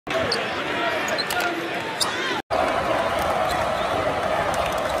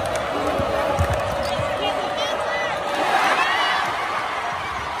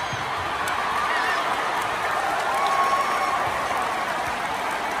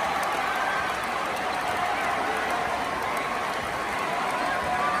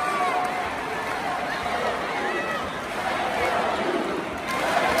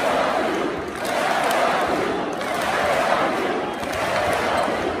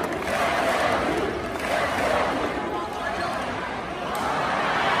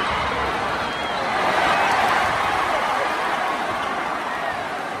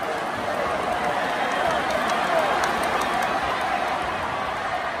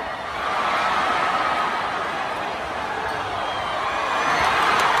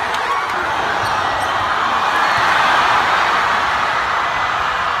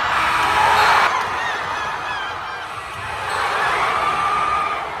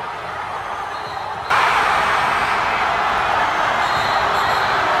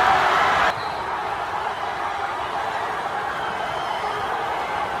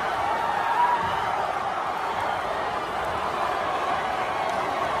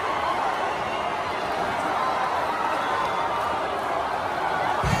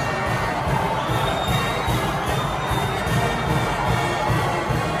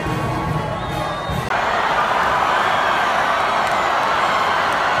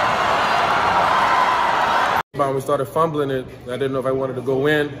we started fumbling it. I didn't know if I wanted to go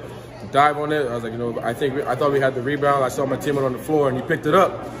in, dive on it. I was like, I thought we had the rebound. I saw my teammate on the floor, and he picked it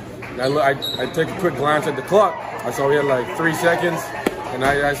up. And I took a quick glance at the clock. I saw we had like 3 seconds, and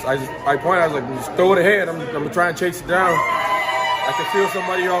I pointed. I was like, just throw it ahead. I'm gonna try and chase it down. I could feel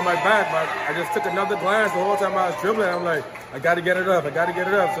somebody on my back, but I just took another glance the whole time I was dribbling. I'm like, I got to get it up. I got to get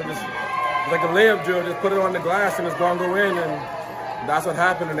it up. So just like a layup drill, just put it on the glass and it's gonna go in, and that's what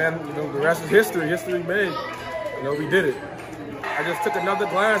happened. And then the rest is history. History made. We did it. I just took another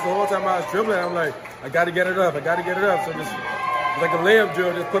glance the whole time I was dribbling. I'm like, I got to get it up. I got to get it up. So just like a layup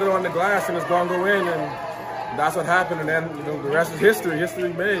drill, just put it on the glass and it's gonna go in, and that's what happened. And then the rest is history.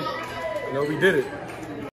 History made. We did it.